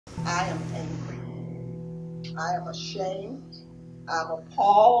I am angry. I am ashamed. I'm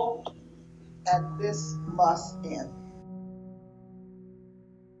appalled, and this must end.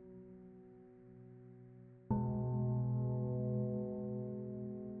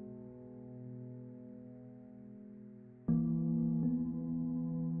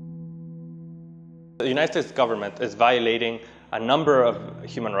 The United States government is violating a number of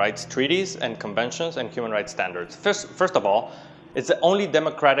human rights treaties and conventions and human rights standards. First of all, it's the only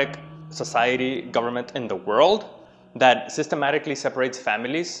democratic society government in the world that systematically separates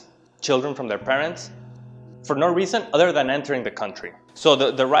families, children from their parents, for no reason other than entering the country. So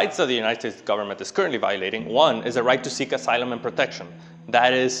the rights that the United States government is currently violating, one is the right to seek asylum and protection.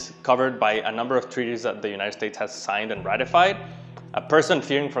 That is covered by a number of treaties that the United States has signed and ratified. A person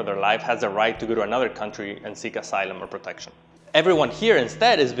fearing for their life has the right to go to another country and seek asylum or protection. Everyone here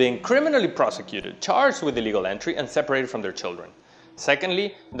instead is being criminally prosecuted, charged with illegal entry, and separated from their children.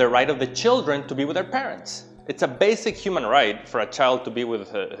 Secondly, the right of the children to be with their parents. It's a basic human right for a child to be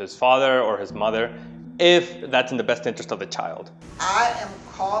with his father or his mother if that's in the best interest of the child. I am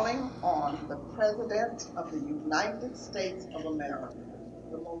calling on the President of the United States of America,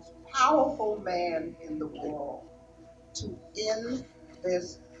 the most powerful man in the world, to end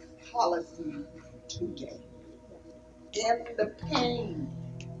this policy today. End the pain,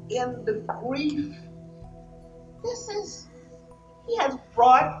 end the grief.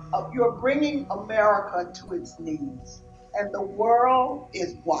 You're bringing America to its knees, and the world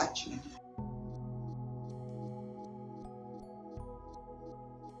is watching.